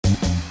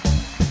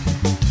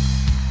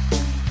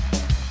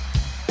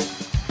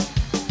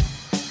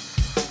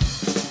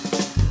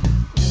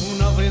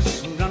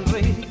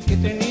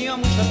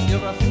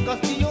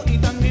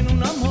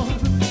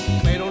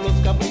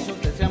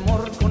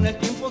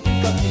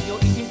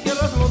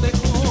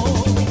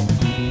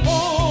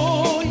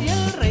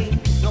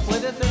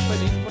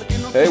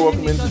Hey,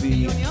 welcome into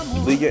the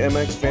Liga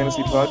MX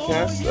Fantasy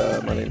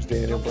Podcast. My name's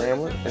Daniel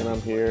Bramlett, and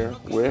I'm here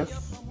with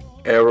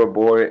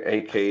Eraboi,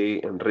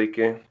 aka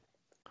Enrique.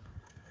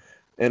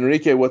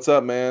 Enrique. What's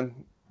up, man?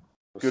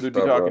 Good What's to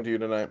be up, talking bro? to you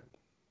tonight.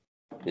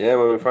 Yeah,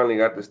 man, we finally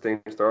got this thing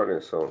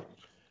started, so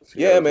let's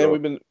see how Yeah, it man,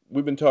 goes.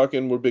 we've been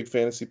talking. We're big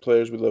fantasy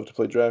players. We love to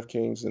play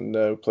DraftKings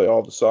and play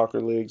all the soccer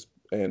leagues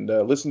and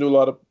listen to a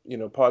lot of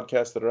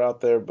podcasts that are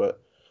out there,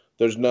 but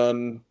there's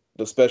none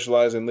that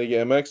specialize in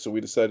Liga MX, so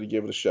we decided to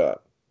give it a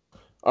shot.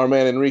 Our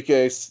man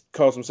Enrique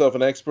calls himself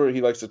an expert.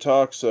 He likes to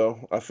talk,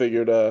 so I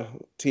figured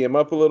tee him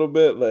up a little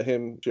bit, let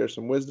him share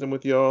some wisdom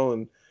with y'all,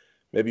 and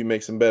maybe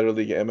make some better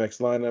Liga MX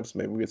lineups.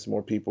 Maybe we get some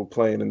more people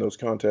playing in those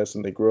contests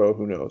and they grow.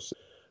 Who knows?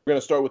 We're going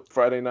to start with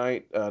Friday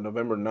night,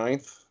 November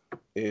 9th,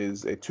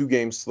 is a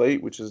two-game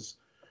slate, which is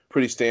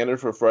pretty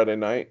standard for Friday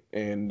night.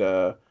 And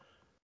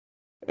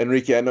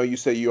Enrique, I know you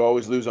say you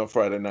always lose on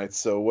Friday nights,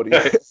 so what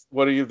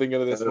are you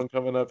thinking of this those, one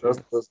coming up those,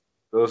 here? those,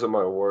 those are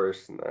my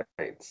worst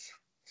nights,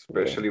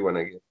 Yeah. especially when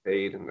I get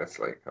paid, and that's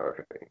like,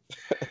 okay,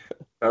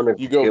 time to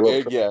You go give up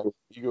big, yeah. something.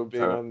 You go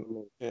big Time.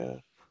 on, yeah.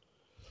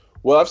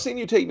 Well, I've seen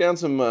you take down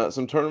some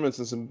tournaments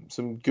and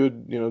some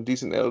good,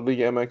 decent League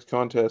MX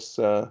contests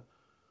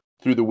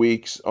through the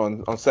weeks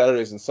on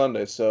Saturdays and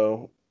Sundays.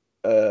 So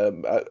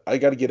I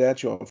got to get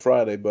at you on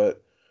Friday.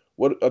 But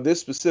what of this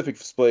specific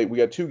slate? We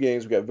got two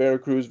games. We got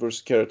Veracruz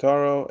versus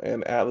Querétaro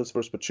and Atlas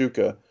versus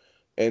Pachuca,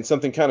 and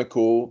something kind of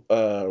cool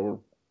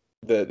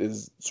that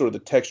is sort of the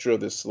texture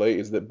of this slate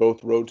is that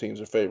both road teams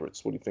are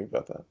favorites. What do you think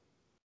about that?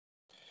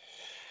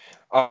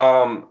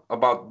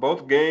 About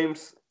both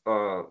games,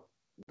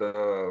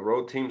 the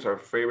road teams are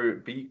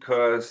favored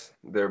because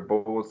they're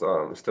both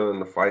still in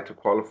the fight to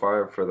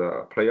qualify for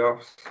the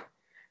playoffs.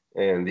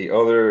 And the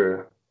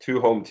other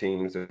two home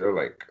teams, they're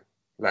like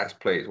last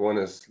place. One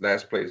is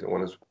last place and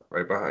one is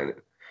right behind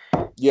it.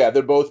 Yeah,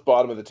 they're both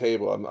bottom of the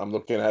table. I'm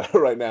looking at it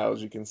right now,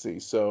 as you can see.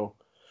 So,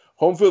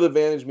 home field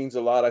advantage means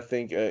a lot, I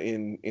think,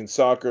 in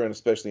soccer and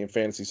especially in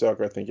fantasy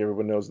soccer. I think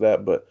everyone knows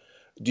that. But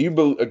do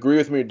you agree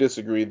with me or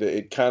disagree that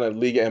it kind of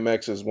Liga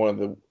MX is one of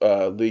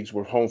the leagues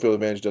where home field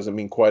advantage doesn't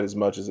mean quite as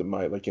much as it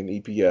might, like in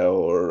EPL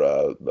or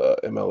the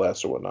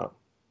MLS or whatnot?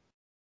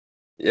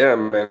 Yeah,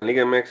 man.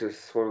 Liga MX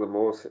is one of the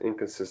most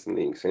inconsistent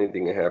leagues.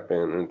 Anything can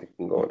happen, anything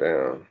can go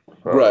down.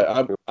 Right.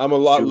 I'm a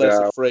lot less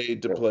Shootout.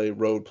 afraid to Yeah. play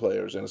road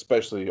players, and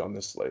especially on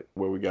this slate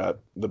where we got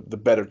the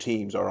better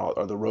teams are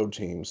the road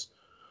teams.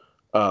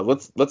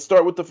 Let's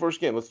start with the first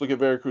game. Let's look at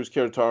Veracruz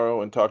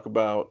Querétaro and talk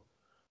about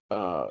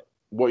uh,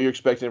 what you're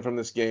expecting from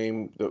this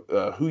game,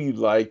 who you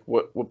like,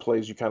 what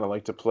plays you kind of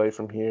like to play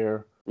from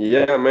here.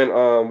 Yeah,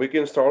 man. We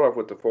can start off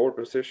with the forward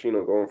position,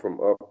 going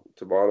from up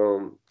to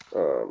bottom.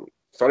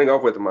 Starting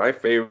off with my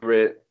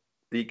favorite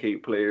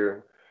DK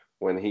player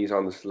when he's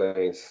on the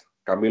slates,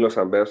 Camilo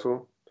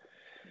Zambeso.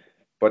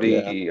 But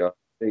Yeah, he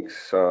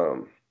takes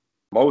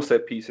most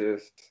set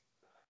pieces,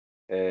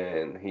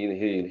 and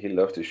he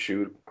loves to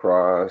shoot,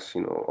 cross,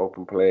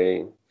 open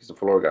play. He's the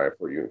floor guy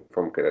for you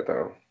from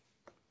Querétaro.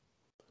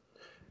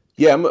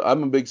 yeah,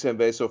 I'm a big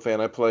Sanveso fan.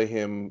 I play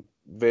him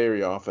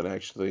very often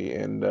actually,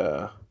 and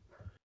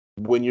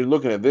when you're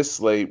looking at this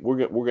slate,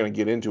 we're gonna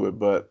get into it,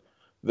 but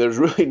there's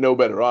really no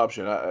better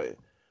option.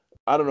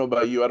 I don't know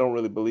about you. I don't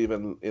really believe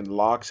in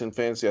locks in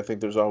fantasy. I think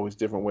there's always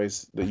different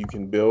ways that you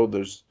can build.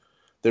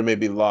 There may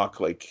be lock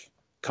like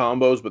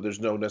combos, but there's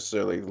no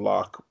necessarily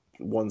lock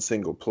one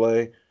single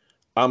play.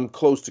 I'm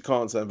close to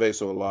calling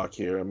Sanveso a lock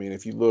here. I mean,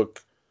 if you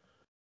look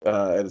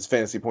at his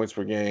fantasy points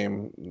per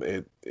game,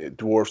 it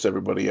dwarfs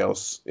everybody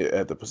else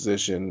at the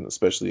position,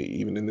 especially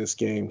even in this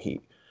game.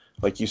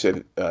 Like you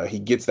said, he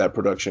gets that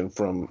production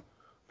from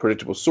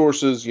predictable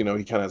sources. He kind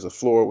of has a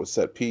floor with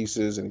set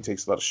pieces, and he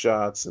takes a lot of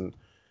shots, and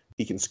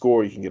he can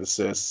score. He can get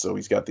assists, so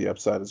he's got the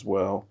upside as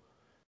well.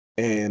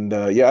 And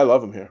yeah, I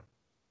love him here.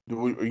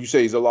 You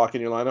say he's a lock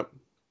in your lineup?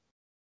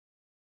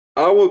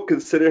 I would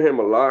consider him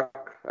a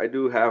lock. I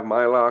do have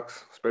my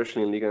locks,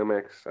 especially in Liga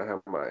MX. I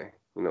have my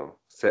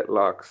set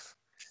locks,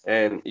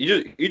 and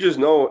you just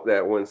know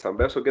that when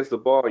Sambeso gets the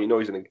ball, he's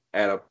gonna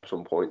add up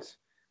some points.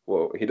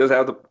 Well, he doesn't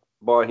have the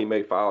ball, he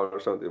may foul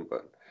or something,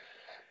 but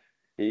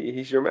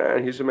he's your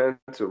man. He's your man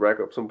to rack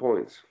up some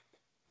points.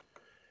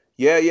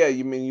 Yeah, yeah.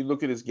 You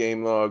look at his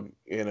game log.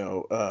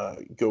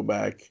 Go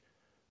back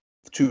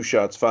 2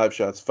 shots, 5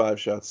 shots, 5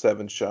 shots,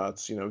 7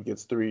 shots.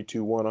 Gets 3,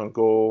 2, 1 on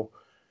goal.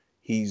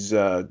 He's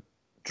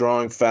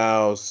drawing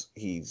fouls.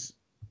 He's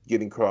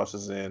getting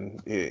crosses in.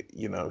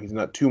 He's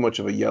not too much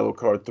of a yellow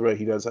card threat.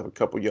 He does have a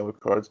couple yellow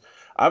cards.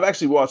 I've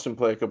actually watched him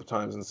play a couple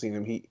times and seen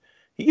him. He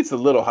gets a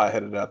little high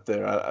headed out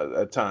there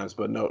at times,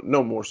 but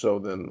no more so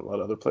than a lot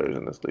of other players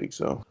in this league.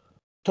 So,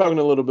 talking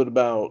a little bit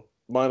about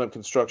lineup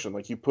construction,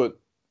 like you put,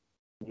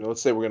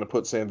 let's say we're going to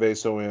put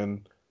Sanveso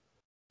in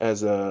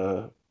as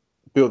a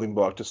building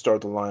block to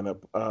start the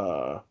lineup.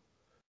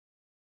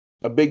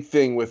 A big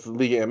thing with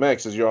Liga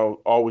MX is you're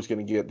always going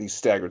to get these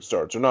staggered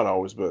starts, or not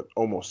always, but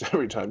almost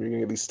every time you're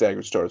going to get these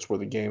staggered starts where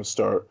the games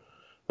start.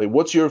 Like,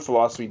 what's your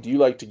philosophy? Do you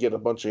like to get a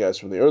bunch of guys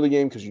from the early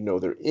game because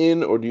they're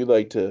in, or do you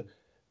like to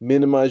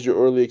minimize your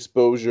early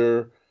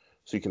exposure,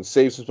 so you can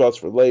save some spots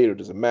for late, or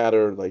does it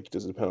matter? Like,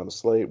 does it depend on the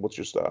slate? What's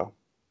your style?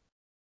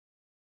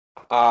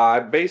 I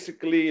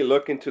basically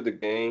look into the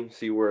game,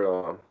 see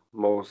where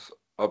most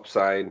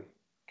upside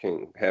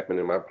can happen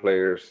in my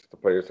players, the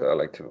players that I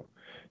like to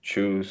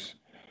choose.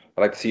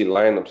 I like to see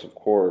lineups, of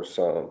course.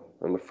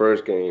 In the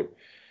first game,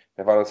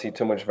 if I don't see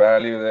too much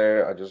value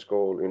there, I just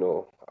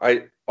go.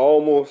 I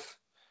almost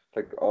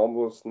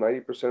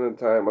 90% of the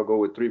time I go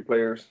with three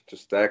players to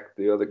stack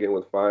the other game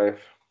with five,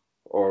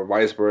 or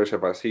vice versa.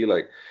 If I see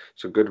like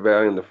some good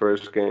value in the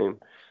first game,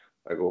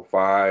 I go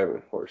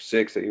five or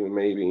six, even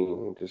maybe,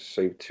 and just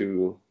save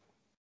two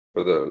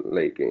for the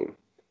late game.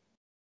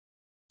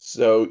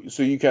 So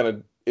you kind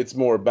of it's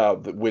more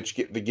about the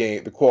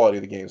game, the quality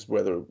of the games,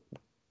 whether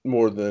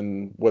more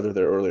than whether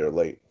they're early or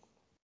late.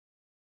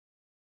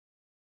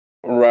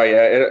 Right.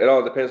 Yeah. It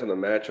all depends on the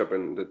matchup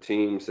and the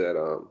teams that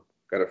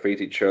got to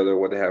face each other,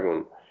 what they have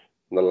on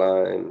the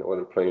line, what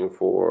they're playing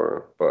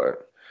for.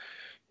 But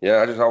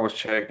yeah, I just always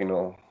check,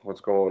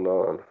 what's going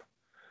on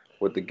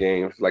with the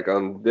games. Like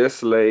on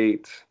this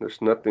late,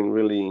 there's nothing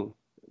really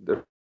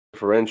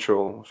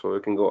differential, so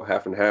it can go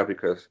half and half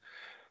because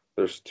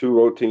there's two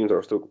road teams that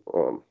are still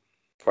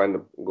trying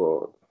to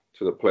go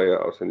to the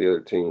playoffs, and the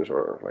other teams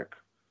are like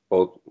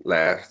both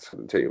last to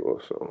the table.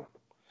 So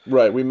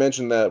Right. We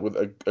mentioned that with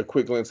a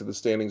quick glance at the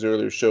standings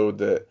earlier showed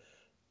that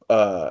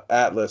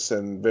Atlas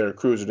and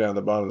Veracruz are down at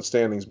the bottom of the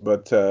standings,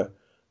 but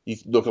you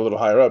look a little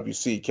higher up, you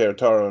see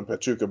Querétaro and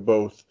Pachuca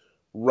both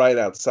right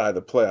outside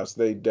the playoffs.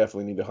 They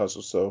definitely need to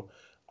hustle. So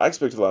I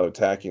expect a lot of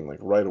attacking like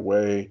right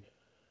away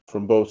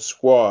from both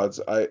squads.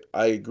 I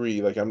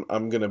agree. Like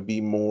I'm gonna be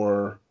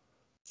more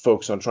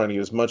focused on trying to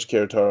get as much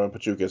Querétaro and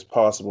Pachuca as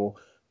possible.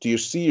 Do you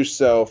see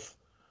yourself?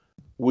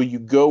 Will you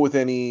go with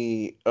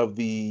any of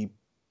the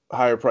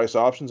higher price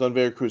options on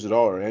Veracruz at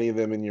all, or any of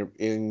them in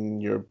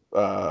your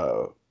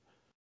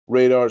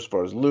radar as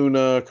far as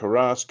Luna,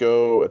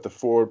 Carrasco at the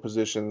forward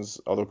positions?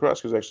 Although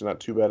Carrasco's actually not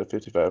too bad at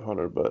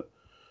 5,500, but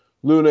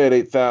Luna at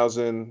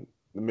 8,000,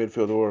 the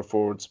midfield or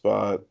forward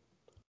spot.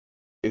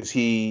 Is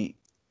he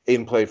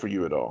in play for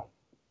you at all?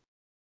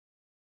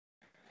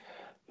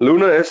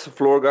 Luna is the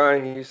floor guy.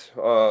 He's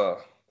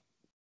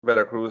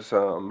Veracruz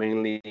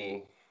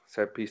mainly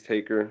set piece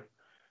taker.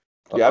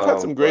 Yeah, I've had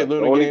some great But the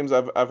Luna only games.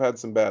 I've had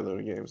some bad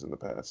Luna games in the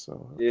past.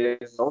 So yeah,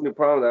 the only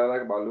problem that I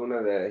like about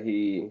Luna that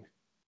he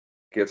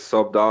gets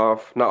subbed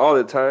off, not all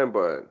the time,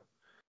 but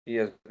he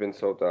has been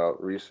subbed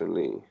out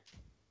recently.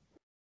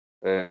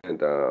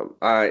 And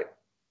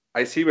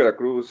I see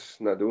Veracruz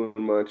not doing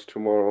much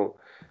tomorrow.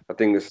 I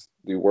think it's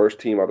the worst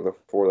team out of the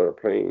four that are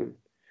playing.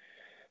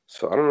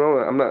 So I don't know.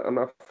 I'm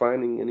not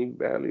finding any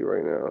value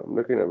right now. I'm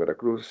looking at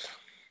Veracruz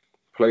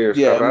players.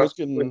 yeah, I'm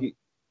Carrasco, looking.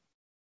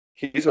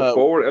 he's a Uh,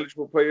 forward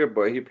eligible player,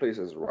 but he plays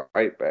as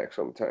right back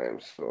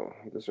sometimes, so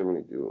he doesn't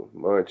really do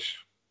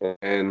much.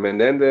 And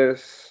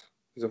Menendez,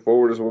 he's a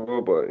forward as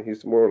well, but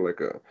he's more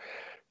like a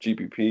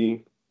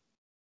GPP,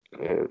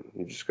 and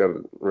you just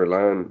gotta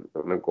rely on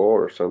a goal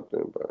or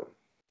something. But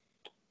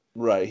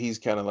right, he's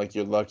kind of like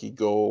your lucky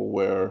goal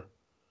where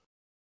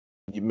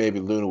maybe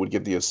Luna would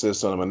get the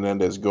assist on a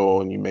Menendez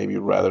goal, and you maybe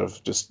rather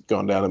have just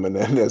gone down to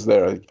Menendez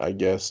there, I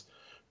guess.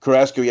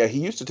 Carrasco, yeah, he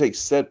used to take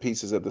set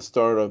pieces at the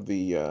start of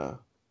the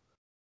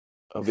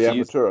he's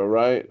Apertura,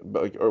 right?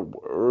 But like or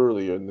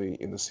earlier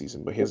in the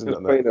season, but he hasn't he's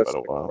done that in playing quite as a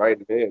like while.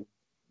 right mid as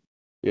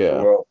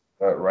Yeah, well,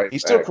 right he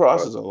still back. But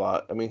crosses a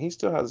lot. I mean,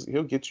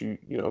 he'll get you,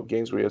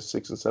 games where he has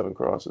 6 and 7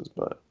 crosses,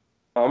 but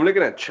I'm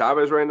looking at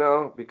Chavez right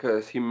now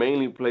because he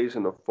mainly plays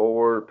in the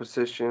forward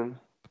position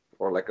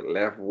or like a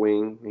left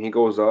wing. He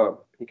goes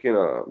up. He can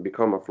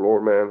become a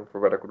floor man for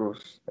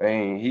Veracruz,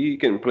 and he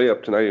can play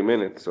up to 90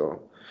 minutes.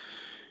 So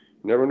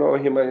you never know.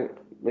 He might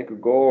make a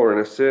goal or an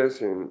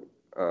assist and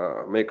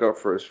make up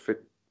for his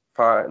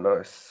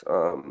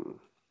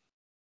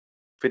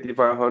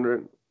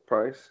 5,500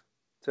 price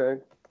tag.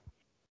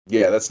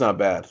 yeah, that's not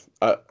bad.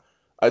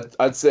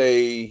 I'd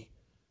say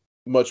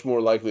much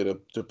more likely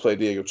to play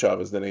Diego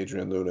Chavez than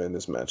Adrian Luna in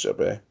this matchup,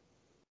 eh?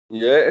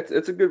 Yeah,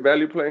 it's a good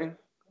value play.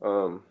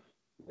 Um,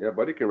 yeah,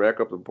 but he can rack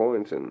up the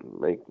points and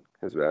make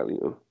his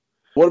value.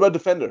 What about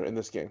defender in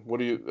this game?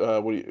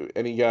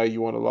 Any guy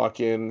you want to lock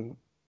in?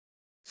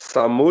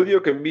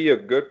 Samudio can be a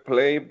good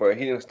play, but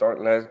he didn't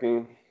start last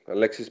game.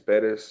 Alexis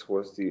Perez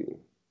was the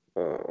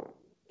uh,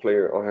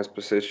 player on his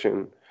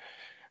position.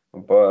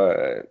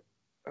 But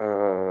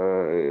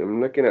I'm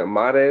looking at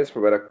Mares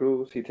for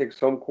Veracruz. He takes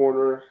some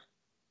corners,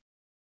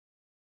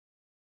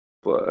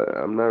 but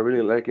I'm not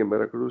really liking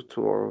Veracruz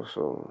tomorrow,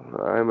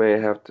 so I may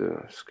have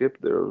to skip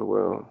there as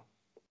well.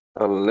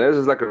 Unless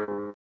it's like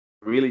a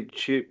really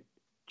cheap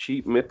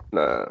mid,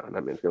 nah,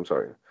 not mid, I'm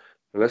sorry.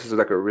 Unless it's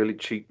like a really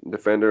cheap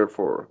defender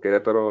for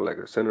Querétaro, like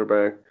a center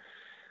back.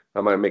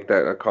 I might make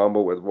that a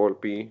combo with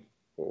Volpe.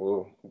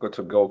 We'll go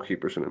to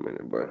goalkeepers in a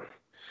minute, but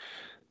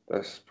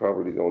that's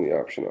probably the only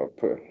option I'll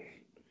put.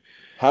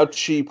 How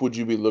cheap would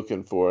you be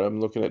looking for? I'm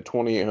looking at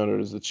 2,800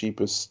 is the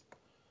cheapest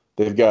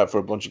they've got for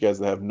a bunch of guys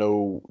that have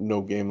no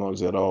game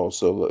logs at all.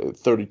 So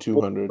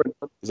 3,200,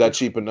 is that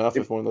cheap enough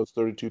If if one of those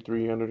 32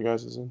 300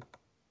 guys is in?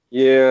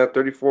 Yeah,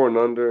 34 and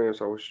under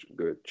is always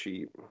good,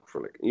 cheap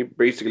for like you're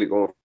basically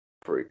going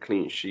for a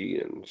clean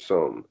sheet and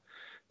some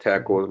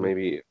tackles, Mhm.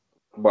 maybe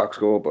box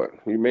goal, but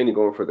you're mainly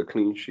going for the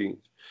clean sheet.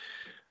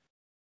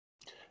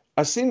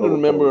 I seem to Overall.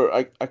 remember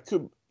I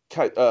could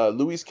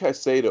Luis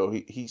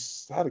Caicedo.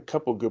 He's had a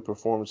couple good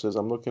performances.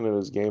 I'm looking at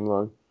his game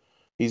log.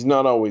 He's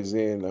not always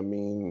in. I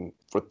mean,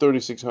 for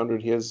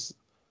 3,600, he has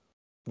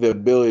the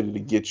ability to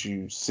get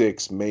you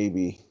six,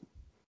 maybe,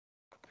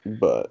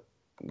 but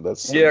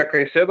that's Yeah,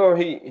 Caicedo,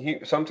 he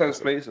sometimes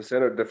that's plays the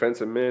center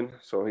defensive mid,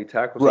 so he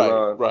tackles a right,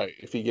 lot. right.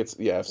 If he gets,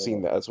 yeah, I've uh,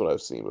 seen that. That's what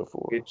I've seen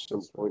before. Get you some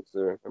That's right. points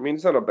there. I mean,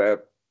 it's not a bad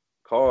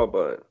call,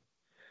 but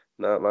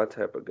not my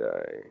type of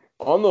guy.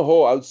 On the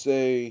whole, I would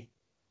say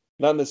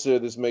not necessarily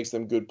this makes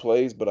them good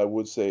plays, but I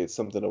would say it's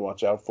something to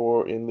watch out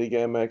for in Liga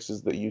MX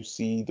is that you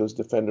see those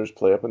defenders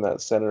play up in that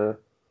center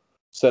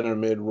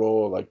mid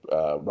role. Like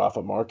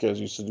Rafa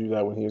Marquez used to do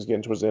that when he was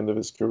getting towards the end of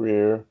his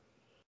career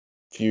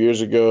a few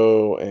years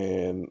ago,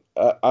 and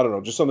I don't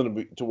know, just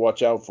something to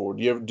watch out for.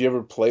 Do you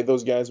ever play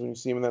those guys when you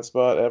see them in that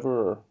spot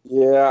ever? Or?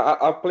 Yeah,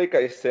 I play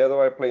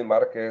Caicedo, I play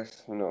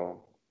Marquez,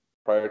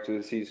 prior to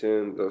the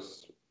season.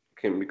 Those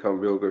can become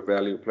real good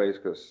value plays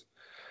because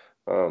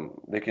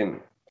they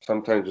can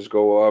sometimes just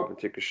go up and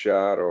take a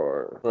shot,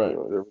 or Right.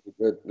 they're really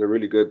good. They're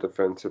really good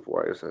defensive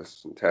wise,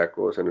 as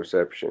tackles,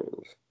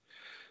 interceptions.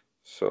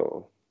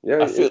 So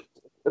yeah, I feel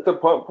it's a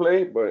pump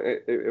play, but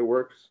it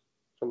works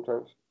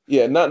sometimes.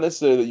 Yeah, not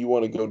necessarily that you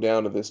want to go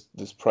down to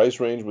this price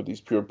range with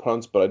these pure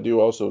punts, but I do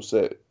also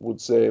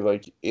would say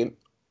like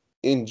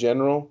in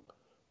general,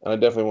 and I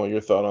definitely want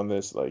your thought on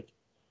this, like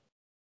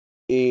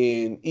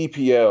in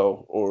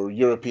EPL or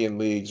European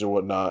leagues or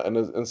whatnot,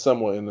 and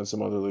somewhat in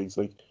some other leagues,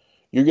 like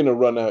you're gonna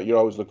run out. You're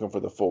always looking for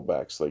the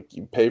fullbacks. Like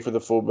you pay for the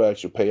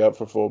fullbacks, you pay up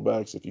for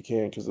fullbacks if you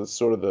can, because it's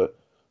sort of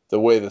the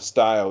way the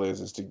style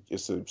is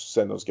to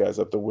send those guys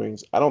up the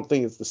wings. I don't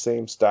think it's the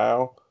same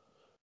style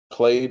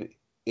played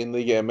in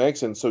Liga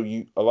MX, and so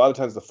you a lot of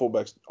times the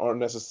fullbacks aren't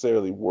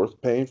necessarily worth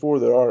paying for.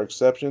 There are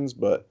exceptions,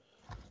 but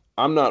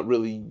I'm not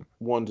really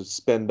one to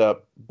spend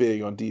up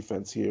big on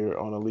defense here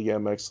on a Liga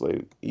MX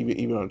slate,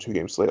 even on a 2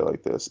 game slate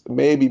like this.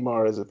 Maybe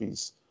Mares if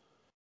he's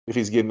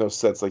getting those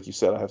sets like you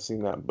said. I have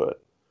seen that,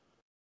 but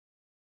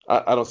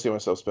I don't see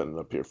myself spending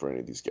up here for any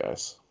of these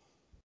guys.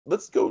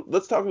 Let's go.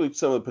 Let's talk about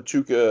some of the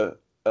Pachuca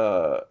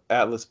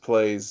Atlas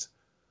plays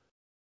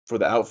for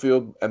the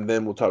outfield, and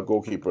then we'll talk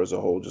goalkeeper as a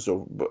whole. Just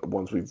so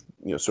once we've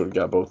sort of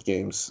got both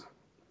games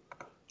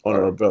on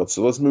All our right. belt.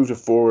 So let's move to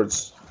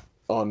forwards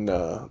on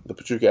the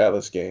Pachuca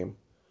Atlas game.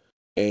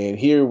 And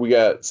here we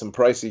got some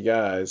pricey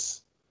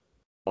guys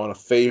on a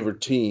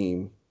favored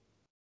team.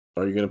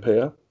 Are you going to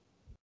pay up?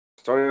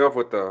 Starting off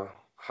with the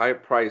high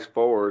price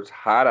forwards,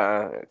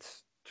 Hara,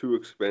 it's too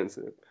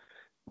expensive,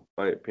 in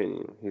my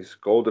opinion. He's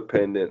goal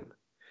dependent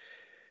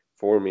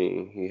for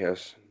me. He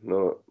has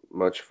not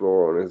much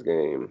floor on his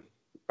game.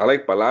 I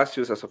like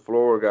Palacios as a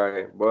floor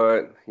guy,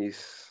 but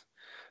he's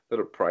a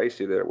little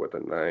pricey there with a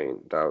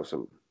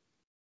 9,000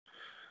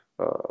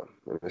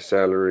 in his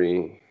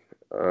salary.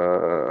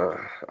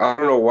 I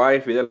don't know why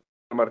Fidel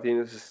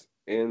Martinez is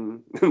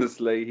in the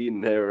slate. He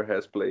never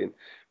has played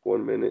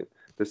 1 minute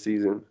this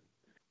season.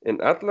 In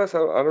Atlas, I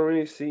don't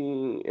really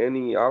see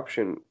any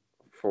option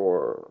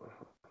for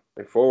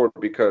a forward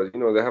because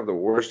they have the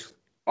worst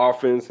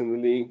offense in the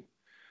league.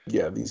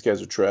 Yeah, these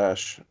guys are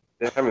trash.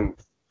 They haven't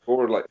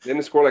scored they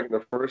didn't score like in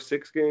the first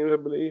 6 games, I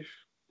believe.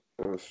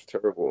 It was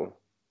terrible.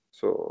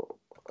 So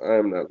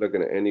I'm not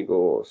looking at any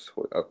goals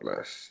with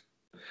Atlas.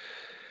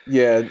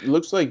 Yeah, it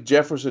looks like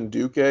Jefferson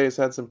Duque has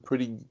had some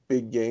pretty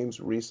big games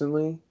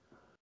recently,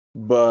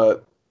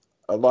 but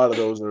a lot of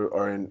those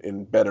are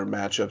in better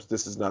matchups.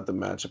 This is not the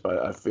matchup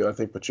I feel. I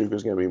think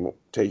Pachuca's going to be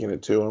taking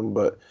it to him.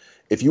 But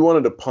if you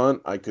wanted to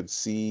punt, I could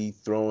see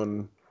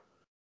throwing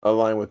a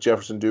line with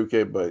Jefferson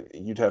Duque, but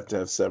you'd have to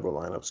have several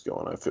lineups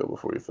going, I feel,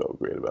 before you felt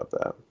great about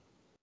that.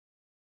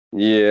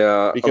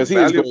 Yeah, a Because he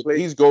is value gold, play.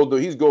 he's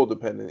gold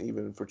dependent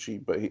even for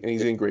cheap, but and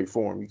he's in great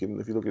form. You can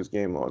if you look at his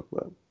game log.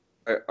 But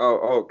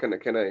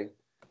Can I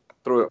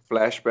throw a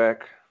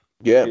flashback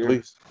yeah, here?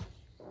 please.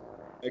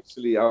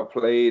 Actually, I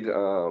played,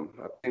 I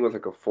think it was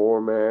like a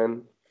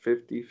four-man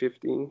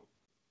 50-50.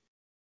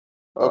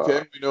 Uh,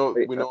 Okay,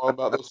 we know all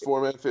about those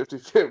 4-man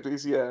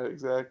 50-50s. Yeah,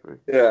 exactly.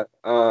 yeah,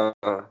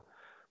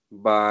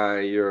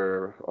 by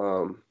your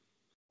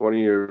one of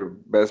your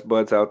best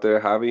buds out there,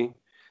 Javi,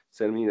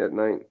 sent me that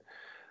night.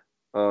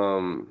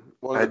 One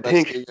of I the best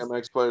think League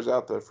MX players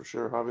out there for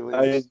sure, Javi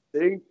I Lemus.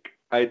 think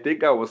I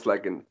think I was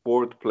like in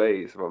fourth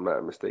place, if I'm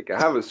not mistaken. I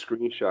have a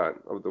screenshot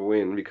of the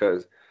win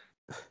because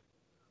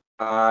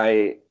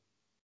I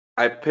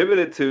I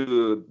pivoted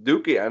to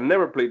Duque. I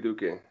never played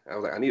Duque. I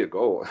was like, I need a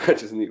goal. I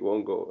just need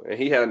one goal. And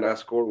he had not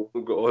scored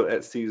one goal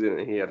that season,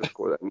 and he had to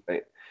score that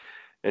night.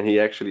 And he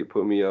actually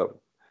put me up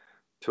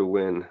to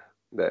win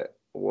that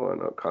one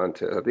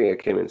contest. I think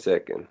I came in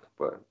second,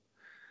 but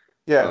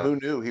Yeah, uh, who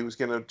knew he was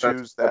going to that's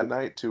choose that that's.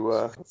 night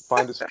to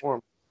find his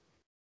form?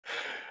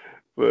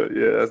 But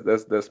yeah,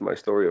 that's my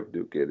story of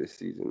Duque this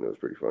season. It was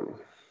pretty funny.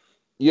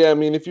 Yeah, I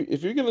mean, if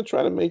you're gonna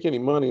try to make any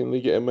money in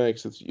Liga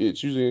MX,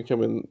 it's usually gonna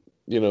come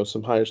in,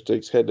 some higher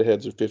stakes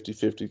head-to-heads are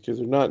 50-50 because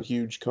they're not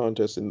huge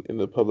contests in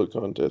the public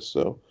contests.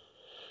 So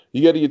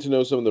you got to get to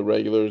know some of the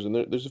regulars, and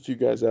there's a few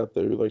guys out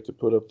there who like to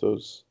put up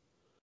those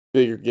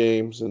bigger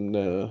games and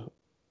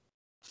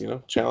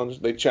challenge.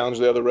 They challenge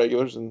the other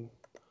regulars, and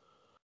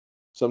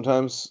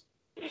sometimes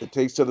it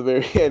takes to the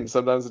very end.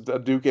 Sometimes a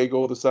Duque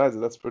goal decides it.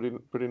 That's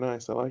pretty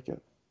nice. I like it.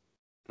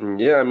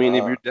 Yeah, I mean,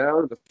 if Uh, you're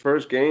down the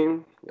first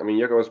game, I mean,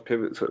 you can always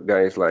pivot to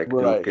guys like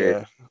right. Duque,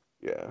 Yeah.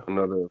 Yeah.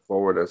 another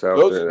forward that's out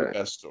Those are there the that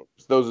best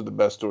stories. Those are the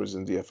best stories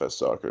in DFS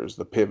soccer. Is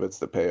the pivots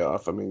that pay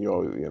off. I mean, you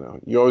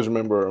always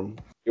remember them.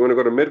 you want to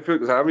go to midfield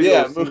because I really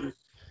Yeah. don't see.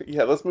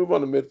 Yeah. Let's move on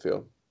to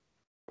midfield.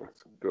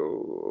 Let's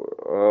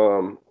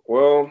go.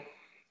 Well,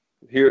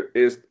 here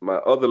is my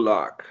other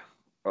lock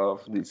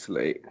of the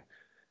slate.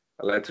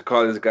 I like to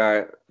call this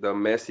guy the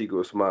Messi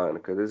Guzman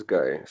because this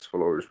guy's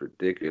floor is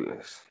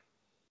ridiculous.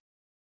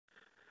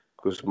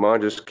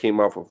 Guzman just came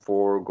off a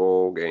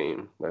 4-goal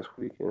game last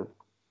weekend.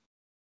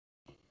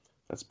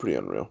 That's pretty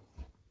unreal.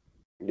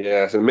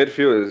 Yeah, so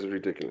midfield is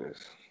ridiculous.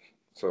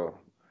 So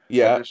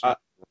Yeah, addition.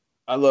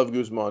 I love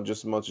Guzman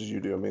just as much as you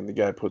do. I mean, the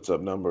guy puts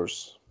up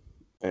numbers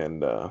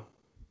and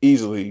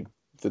easily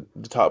the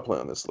top play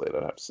on this slate,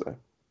 I'd have to say.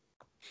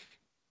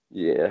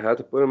 Yeah, I had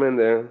to put him in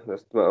there.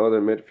 That's my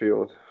other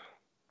midfield.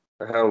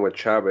 I have him with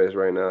Chavez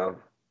right now.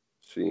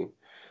 See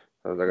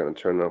how's that gonna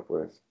turn up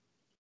with.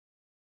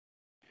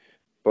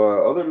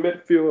 But other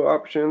midfield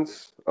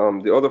options,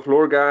 the other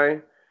floor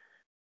guy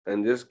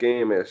in this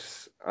game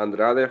is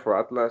Andrade for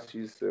Atlas.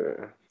 He's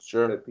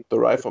Sure, that the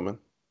rifleman.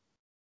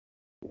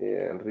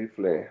 yeah,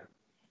 Rifle.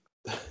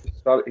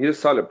 He's a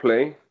solid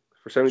play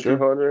for Sure.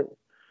 7,200.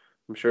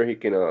 I'm sure he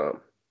can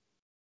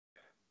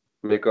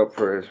make up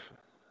for his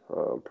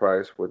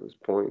price with his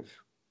points.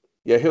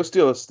 Yeah, he'll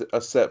steal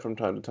a set from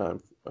time to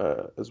time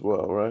as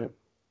well, right?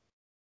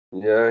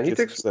 Yeah, he Get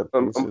some takes set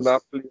a pieces.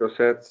 monopoly or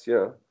sets.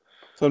 Yeah,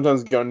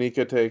 Sometimes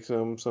Garnica takes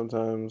them.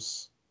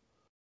 Sometimes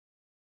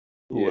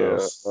who yeah.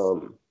 else?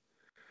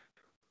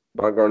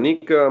 But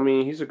Garnica, I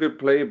mean, he's a good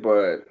play,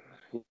 but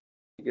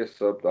he gets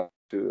subbed out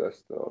too.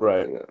 That's the only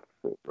Right,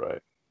 thing.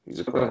 right. He's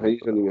a Sometimes problem he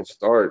for doesn't that. even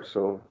start,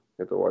 so you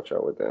have to watch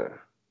out with that.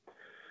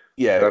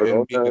 Yeah, and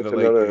being Cardona in is the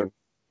late another. game,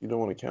 you don't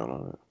want to count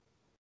on it.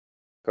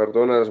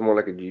 Cardona is more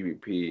like a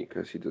GBP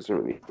because he doesn't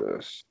really do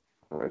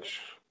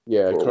much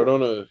Yeah, forward.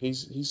 Cardona,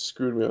 he's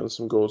screwed me on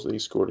some goals that he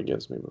scored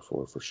against me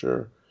before for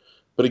sure.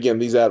 But again,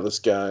 these Atlas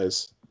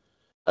guys,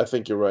 I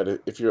think you're right.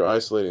 If you're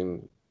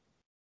isolating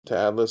to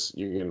Atlas,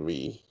 you're going to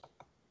be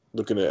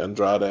looking at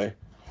Andrade,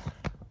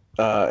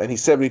 and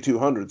he's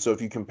 7,200. So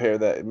if you compare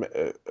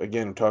that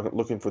again,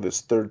 looking for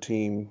this third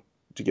team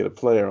to get a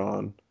player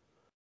on,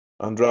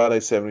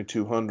 Andrade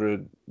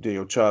 7,200,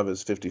 Diego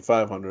Chavez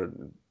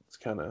 5,500. It's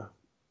kind of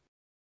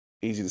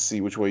easy to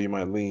see which way you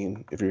might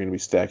lean if you're going to be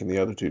stacking the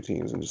other two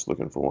teams and just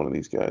looking for one of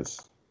these guys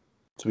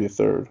to be a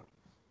third.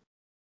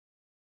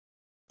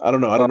 I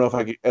don't know. I Uh, don't know if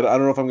I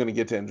don't know if I'm going to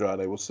get to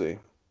Andrade. We'll see.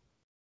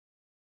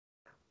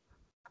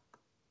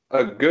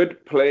 a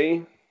good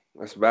play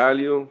as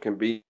value can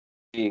be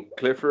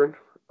Clifford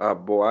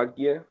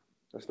Boagia.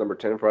 That's number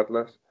 10 for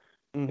Atlas.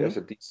 He Mm-hmm. has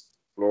a decent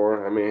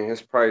floor. I mean,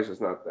 his price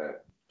is not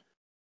that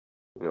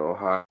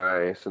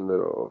high. It's a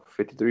little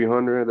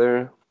 5,300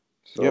 there.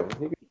 So Yep.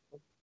 you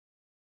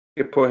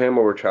could put him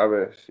over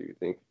Chavez. You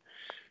think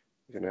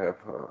he's gonna have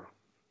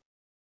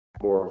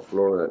more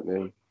floor that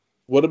day.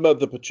 What about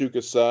the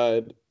Pachuca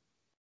side?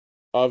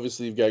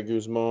 Obviously, you've got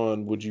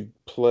Guzman. Would you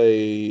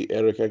play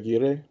Eric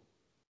Aguirre?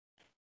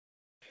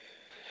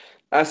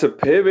 As a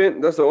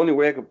pivot, that's the only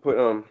way I could put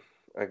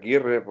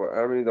Aguirre, but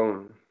I really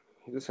don't.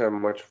 He doesn't have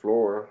much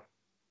floor.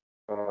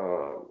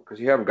 Because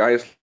you have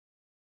guys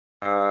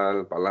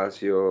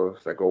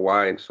Palacios that go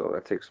wide, so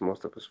that takes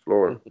most of his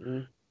floor.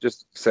 Mm-hmm.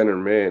 Just center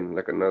mid,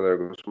 like another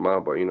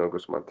Guzman, but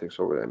Guzman takes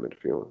over that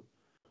midfield.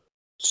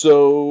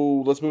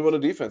 So let's move on to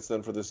defense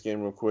then for this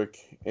game real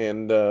quick.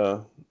 And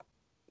look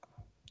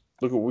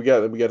what we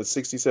got. We got a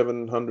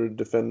 6,700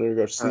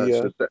 defender So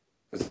Garcia.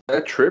 is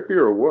that Trippier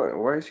or what?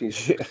 Why is he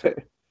Yeah, 6?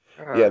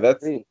 yeah,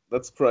 God,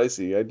 that's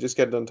pricey. I just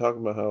got done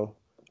talking about how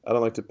I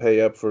don't like to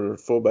pay up for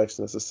fullbacks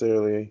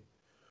necessarily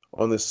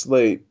on this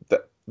slate.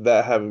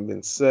 That having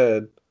been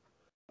said,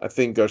 I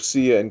think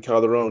Garcia and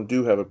Calderon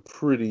do have a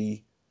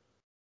pretty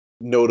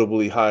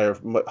notably higher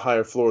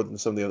floor than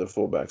some of the other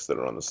fullbacks that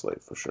are on the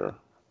slate for sure.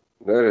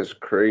 that is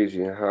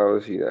crazy. How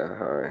is he that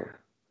high?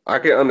 I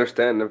can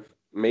understand if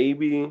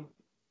maybe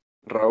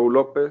Raul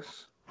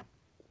Lopez,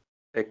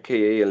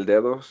 aka El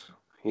Dedos,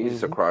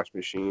 he's a Hmm. cross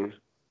machine.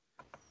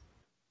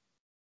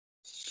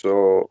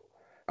 So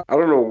I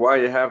don't know why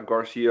you have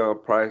Garcia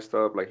priced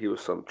up like he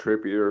was some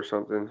Trippier or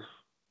something.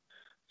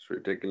 It's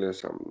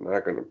ridiculous. I'm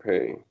not gonna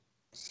pay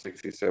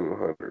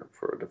 6,700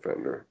 for a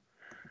defender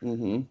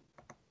Hmm.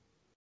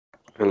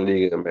 in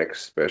Liga MX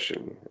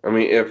especially. I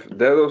mean, if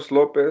Dedos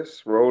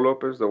Lopez, Raul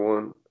Lopez, the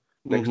one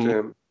next to Hmm.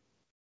 him,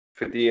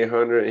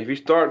 5,800. If he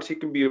starts, he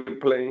can be a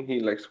play. He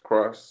likes to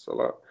cross a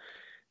lot,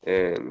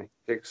 and he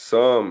takes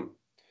some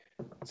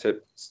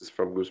set pieces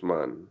from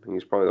Guzman.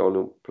 He's probably the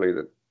only player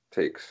that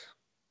takes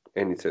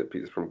any set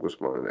pieces from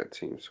Guzman in that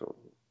team. So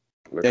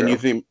look And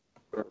out.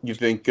 you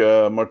think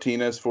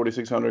Martinez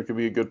 4600 could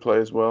be a good play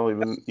as well,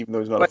 even though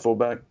he's not a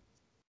fullback.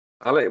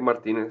 I like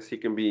Martinez. He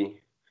can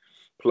be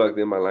plugged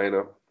in my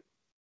lineup.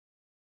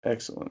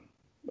 Excellent,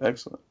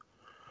 excellent.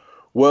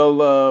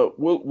 Well,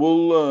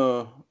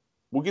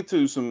 we'll get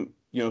to some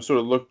sort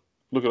of look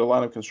at a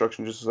lineup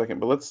construction in just a second,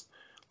 but let's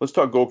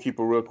talk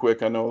goalkeeper real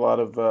quick. I know a lot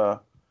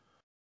of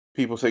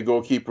people say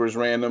goalkeeper is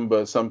random,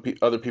 but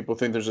other people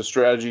think there's a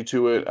strategy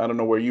to it. I don't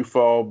know where you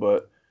fall,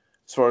 but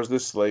as far as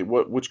this slate,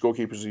 which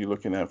goalkeepers are you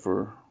looking at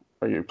for?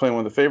 Are you playing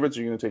one of the favorites, or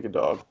are you going to take a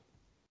dog?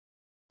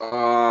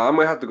 I'm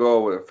gonna have to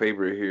go with a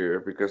favorite here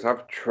because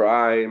I've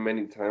tried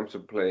many times to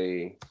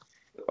play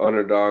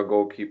underdog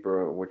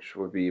goalkeeper, which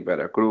would be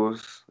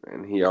Veracruz,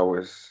 and he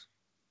always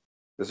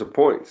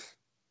disappoints.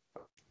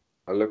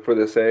 I look for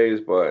the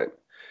saves, but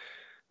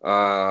You're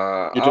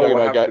I talking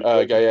will about have to go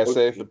with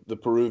Gallese, Volpe. the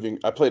Peruvian.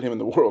 I played him in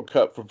the World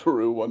Cup for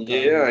Peru one time.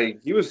 Yeah,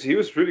 he was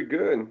really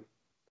good.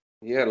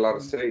 He had a lot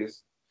of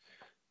saves.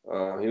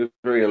 He was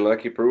very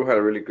unlucky. Peru had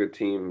a really good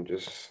team,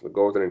 just the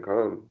goals didn't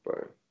come.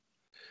 But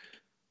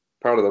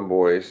proud of them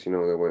boys. They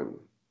went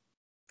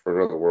for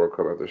another World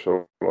Cup after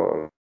so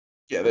long,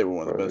 Yeah, they were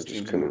one of the but they best just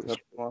teams in the couldn't Cup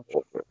to watch.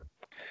 score.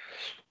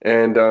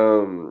 And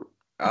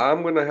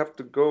I'm gonna have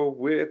to go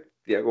with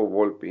Thiago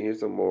Volpe. He's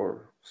the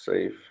more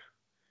safe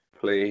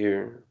play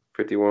here.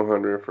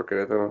 5100 for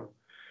Querétaro.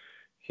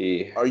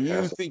 He Are you has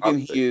a lot thinking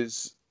of he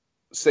is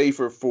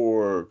safer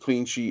for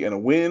clean sheet and a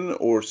win,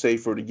 or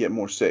safer to get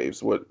more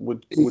saves? he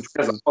Which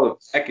has one? all the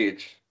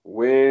package.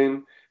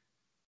 Win,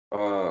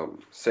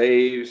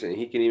 saves, and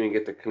he can even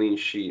get the clean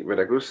sheet.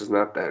 Veracruz is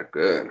not that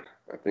good.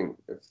 I think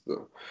it's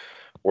the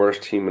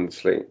worst team in the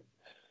slate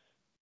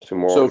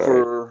tomorrow So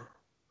night.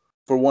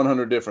 for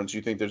 100 difference,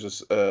 you think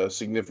there's a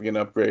significant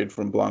upgrade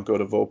from Blanco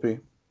to Volpe?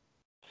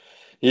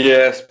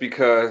 Yes,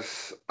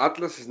 because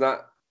Atlas is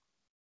not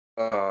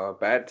a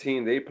bad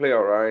team. They play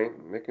all right.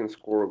 They can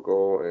score a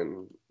goal,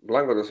 and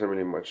Blanco doesn't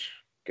really much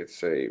get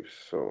saves.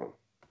 So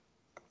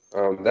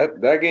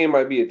that game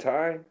might be a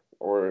tie,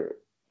 or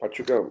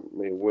Pachuca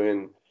may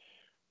win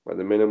by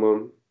the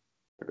minimum,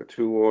 like a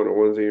 2-1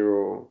 or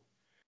 1-0.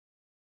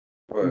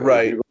 But if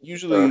Right. you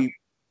Usually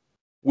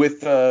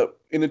with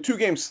in a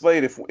two-game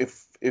slate, if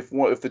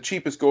the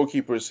cheapest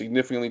goalkeeper is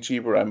significantly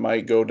cheaper, I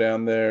might go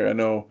down there. I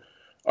know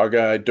our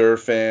guy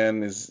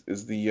Durfan is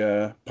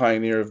the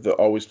pioneer of the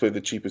always play the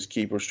cheapest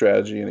keeper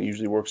strategy, and it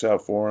usually works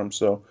out for him.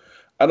 So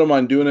I don't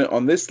mind doing it.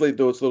 On this slate,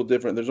 though, it's a little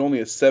different. There's only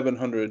a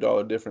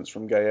 $700 difference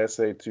from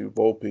Gallese to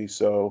Volpe,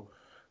 so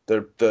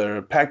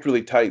they're packed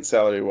really tight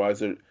salary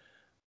wise.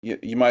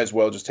 You might as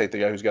well just take the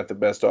guy who's got the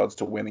best odds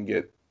to win and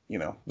get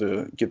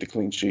the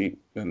clean sheet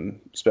and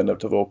spend up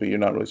to Volpe. You're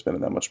not really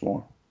spending that much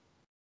more.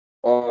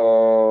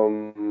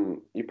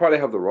 you probably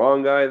have the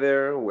wrong guy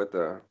there with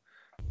a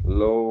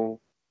low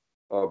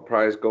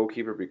prize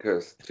goalkeeper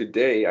because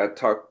today I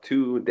talked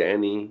to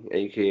Danny,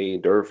 aka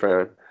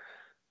Durfan,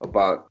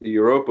 about the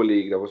Europa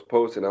League that was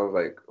posted. I was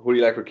like, "Who do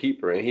you like for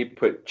keeper?" And he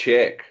put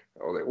Czech.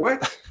 I was like,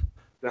 "What?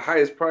 The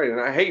highest prize?"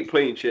 And I hate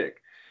playing Czech.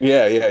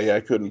 Yeah.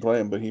 I couldn't play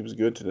him, but he was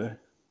good today.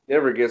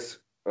 Never gets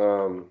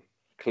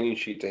clean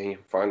sheet, and he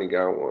finally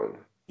got one.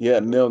 Yeah,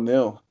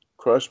 0-0.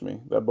 Crushed me.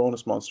 That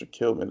bonus monster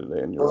killed me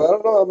today in Well, I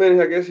Europe. don't know. I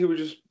mean, I guess he was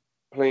just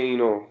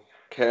playing,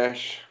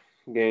 cash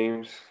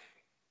games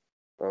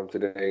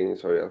today,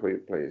 so that's why he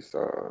plays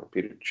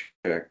Peter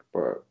Cech.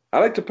 But I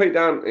like to play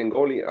down in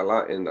goalie a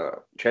lot in the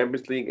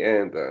Champions League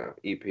and the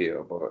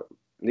EPL, but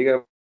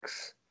Liga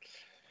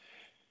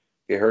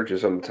it hurts you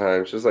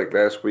sometimes. Just like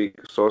last week,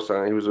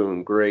 Sosa, he was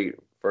doing great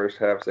first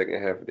half,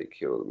 second half, they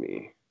killed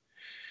me.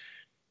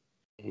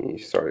 He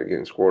started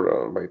getting scored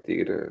on by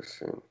Tigres,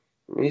 and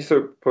I mean, he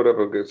still put up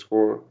a good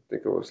score. I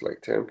think it was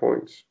like 10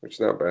 points, which is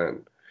not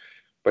bad.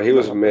 But he No,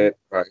 was not bad.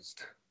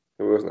 mid-priced.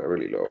 It was not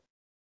really low,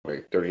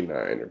 like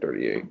 39 or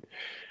 38.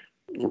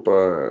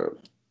 But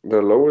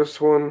the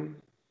lowest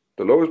one,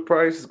 the lowest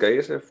price is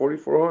Gaius at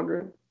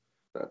 4,400.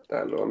 Not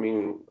that low. I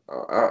mean,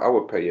 I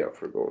would pay up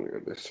for going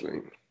in this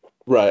lane.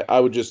 Right. I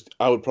would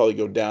probably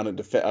go down and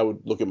defend. I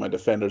would look at my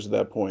defenders at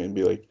that point and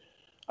be like,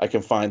 I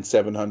can find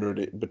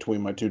 700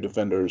 between my two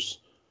defenders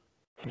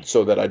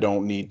so that I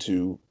don't need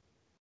to,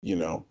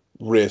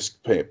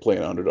 risk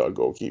playing underdog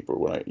goalkeeper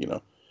when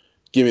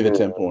give me the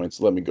 10 Mm.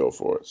 points, let me go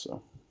for it.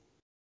 So,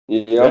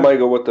 Yeah, I yeah. might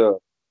go with the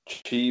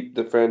cheap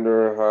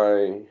defender,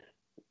 high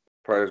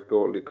price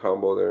goalie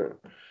combo there,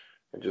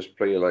 and just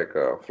play like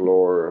a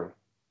floor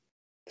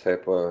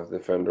type of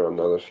defender on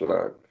the other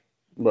slot.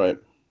 Right.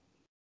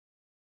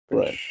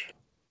 Right. Which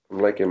I'm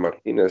liking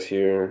Martinez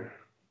here.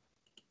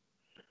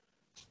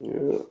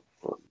 Yeah,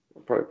 I'll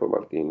probably put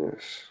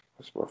Martinez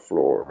as my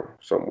floor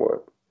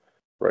somewhat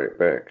right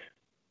back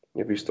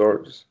if he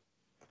starts.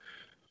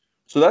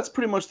 So that's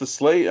pretty much the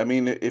slate. I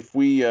mean, if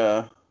we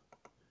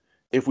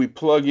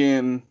plug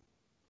in,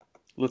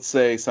 let's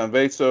say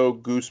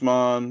Sanvezzo,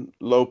 Guzman,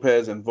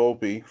 Lopez, and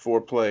Volpe,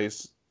 four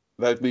plays,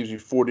 that leaves you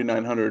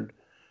 4,900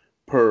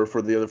 per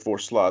for the other four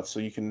slots. So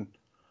you can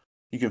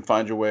you can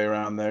find your way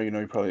around there.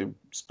 You probably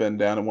spend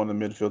down at one of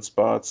the midfield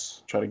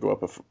spots, try to go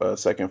up a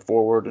second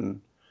forward,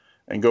 and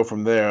go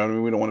from there. I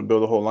mean, we don't want to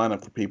build a whole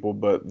lineup for people,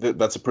 but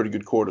that's a pretty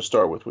good core to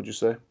start with, would you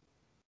say?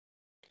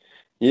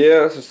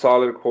 Yeah, it's a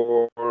solid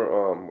core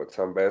with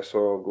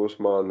Sambeso,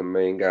 Guzman, the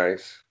main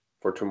guys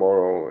for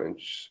tomorrow, and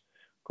just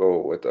go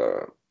with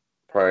a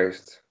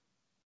priced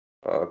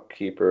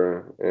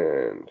keeper.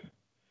 And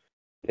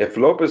if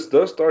Lopez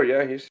does start,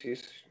 yeah, he's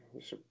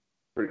a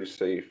pretty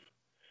safe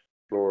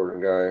floor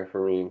guy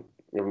for me.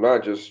 If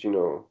not, just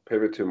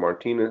pivot to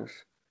Martinez,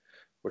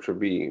 which would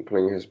be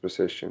playing his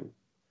position.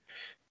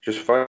 Just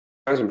find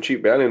some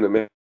cheap value in the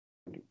mid.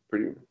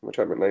 Pretty much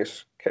have a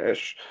nice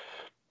cash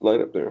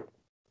lineup there.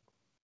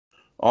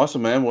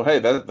 Awesome, man. Well, hey,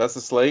 that's the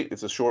slate.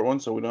 It's a short one,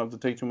 so we don't have to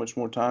take too much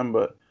more time,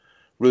 but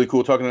really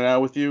cool talking it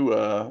out with you.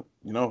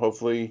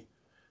 Hopefully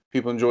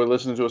people enjoy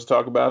listening to us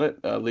talk about it.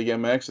 League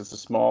MX, it's a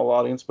small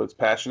audience, but it's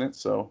passionate.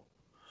 So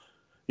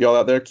y'all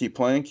out there, keep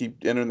playing, keep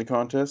entering the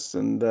contests,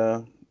 and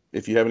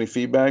if you have any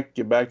feedback,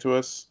 get back to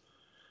us.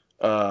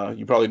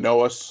 You probably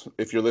know us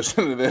if you're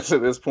listening to this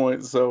at this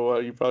point, so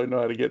you probably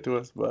know how to get to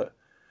us. But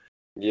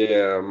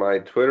yeah, my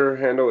Twitter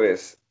handle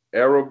is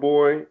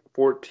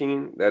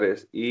Eraboi14. That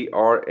is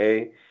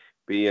ERAB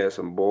as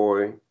in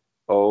boy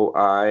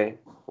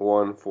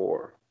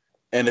OI14.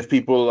 and if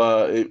people,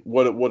 if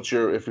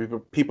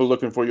people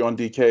looking for you on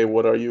DK,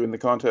 what are you in the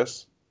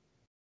contest?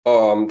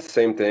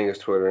 Same thing as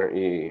Twitter,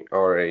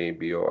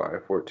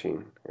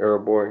 ERABOI14.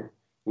 Eraboi.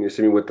 You can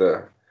see me with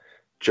the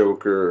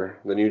Joker,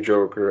 the new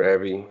Joker,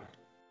 Evie.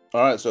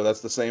 All right, so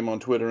that's the same on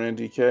Twitter and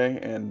DK.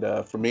 And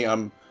for me,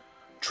 I'm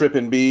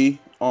TrippinB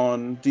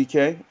on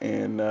DK,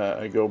 and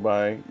I go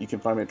by, you can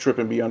find me at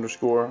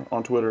TrippinB_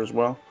 on Twitter as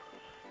well.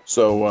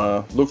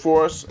 So look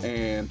for us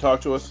and talk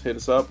to us, hit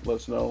us up, let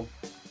us know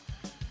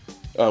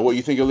what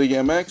you think of Liga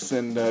MX,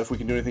 and if we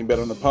can do anything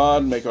better on the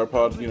pod, make our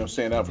pod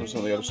stand out from some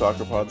of the other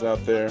soccer pods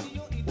out there.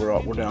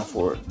 We're down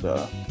for it.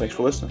 Thanks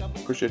for listening.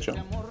 Appreciate you.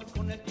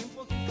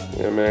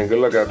 Yeah, man. Good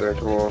luck out there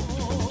tomorrow.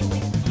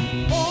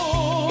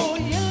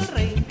 Hoy el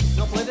rey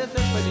no puede ser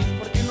feliz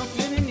porque no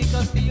tiene ni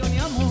castillo ni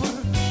amor.